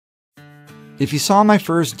If you saw my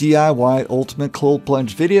first DIY Ultimate Cold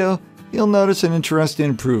Plunge video, you'll notice an interesting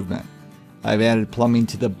improvement. I've added plumbing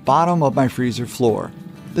to the bottom of my freezer floor.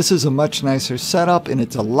 This is a much nicer setup and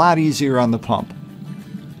it's a lot easier on the pump.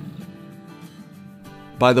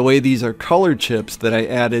 By the way, these are color chips that I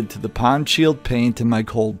added to the pond shield paint in my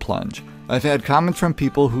Cold Plunge. I've had comments from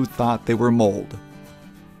people who thought they were mold.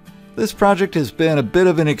 This project has been a bit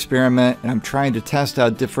of an experiment and I'm trying to test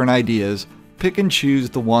out different ideas, pick and choose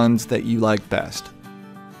the ones that you like best.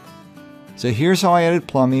 So here's how I added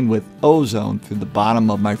plumbing with ozone through the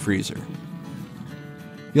bottom of my freezer.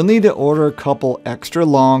 You'll need to order a couple extra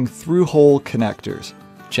long through-hole connectors.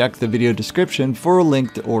 Check the video description for a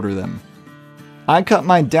link to order them. I cut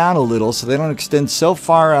mine down a little so they don't extend so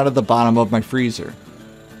far out of the bottom of my freezer.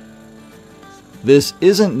 This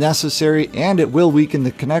isn't necessary and it will weaken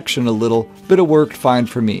the connection a little, but it worked fine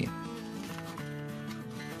for me.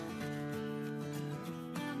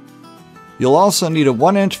 You'll also need a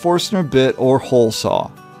 1-inch Forstner bit or hole saw.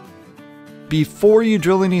 Before you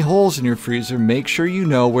drill any holes in your freezer, make sure you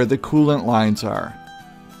know where the coolant lines are.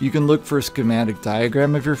 You can look for a schematic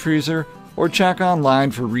diagram of your freezer or check online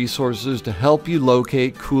for resources to help you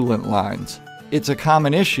locate coolant lines. It's a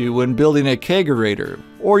common issue when building a kegerator,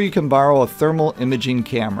 or you can borrow a thermal imaging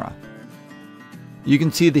camera. You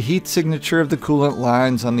can see the heat signature of the coolant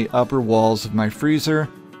lines on the upper walls of my freezer.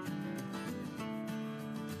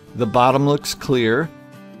 The bottom looks clear,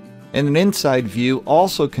 and an inside view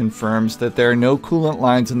also confirms that there are no coolant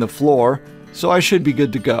lines in the floor, so I should be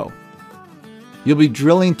good to go. You'll be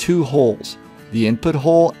drilling 2 holes. The input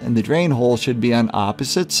hole and the drain hole should be on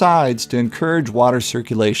opposite sides to encourage water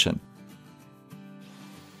circulation.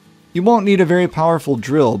 You won't need a very powerful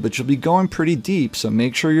drill, but you'll be going pretty deep, so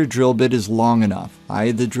make sure your drill bit is long enough. I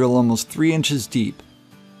had the drill almost 3 inches deep.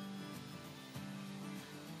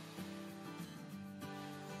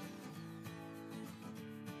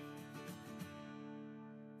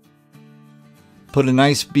 Put a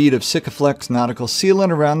nice bead of Sikaflex nautical sealant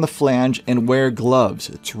around the flange and wear gloves.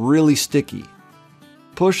 It's really sticky.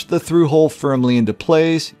 Push the through hole firmly into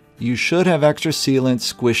place. You should have extra sealant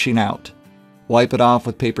squishing out. Wipe it off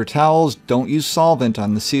with paper towels. Don't use solvent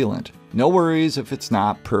on the sealant. No worries if it's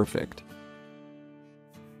not perfect.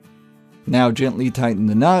 Now gently tighten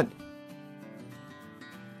the nut.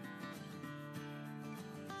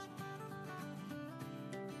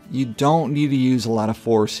 You don't need to use a lot of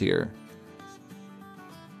force here.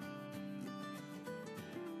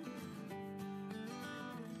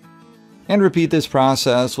 And repeat this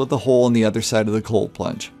process with the hole on the other side of the cold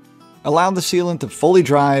plunge. Allow the sealant to fully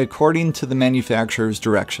dry according to the manufacturer's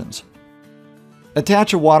directions.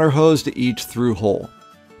 Attach a water hose to each through hole.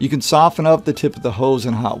 You can soften up the tip of the hose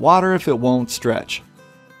in hot water if it won't stretch.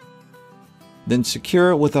 Then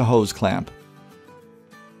secure it with a hose clamp.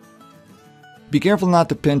 Be careful not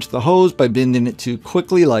to pinch the hose by bending it too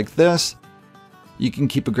quickly like this. You can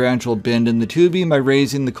keep a gradual bend in the tubing by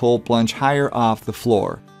raising the cold plunge higher off the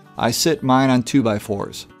floor. I sit mine on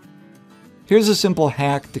 2x4s. Here's a simple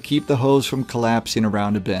hack to keep the hose from collapsing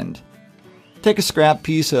around a bend. Take a scrap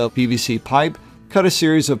piece of PVC pipe, cut a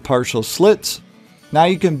series of partial slits. Now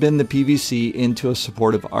you can bend the PVC into a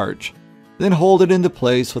supportive arch. Then hold it into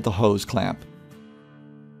place with a hose clamp.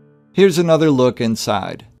 Here's another look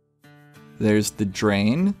inside. There's the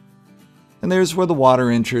drain, and there's where the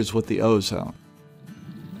water enters with the ozone.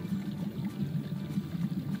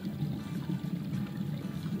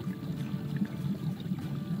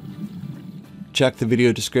 Check the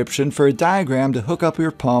video description for a diagram to hook up your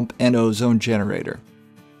pump and ozone generator.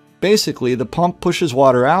 Basically, the pump pushes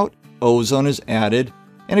water out, ozone is added,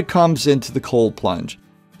 and it comes into the cold plunge.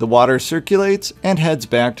 The water circulates and heads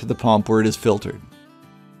back to the pump where it is filtered.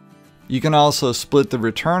 You can also split the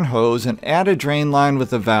return hose and add a drain line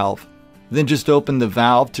with a valve. Then just open the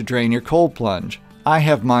valve to drain your cold plunge. I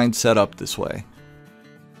have mine set up this way.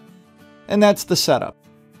 And that's the setup.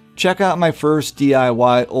 Check out my first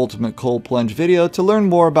DIY Ultimate Cold Plunge video to learn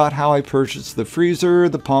more about how I purchased the freezer,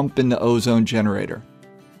 the pump, and the ozone generator.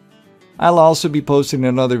 I'll also be posting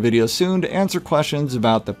another video soon to answer questions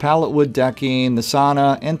about the pallet wood decking, the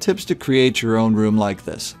sauna, and tips to create your own room like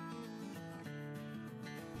this.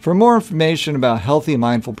 For more information about healthy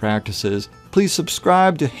mindful practices, please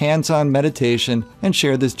subscribe to Hands-On Meditation and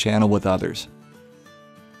share this channel with others.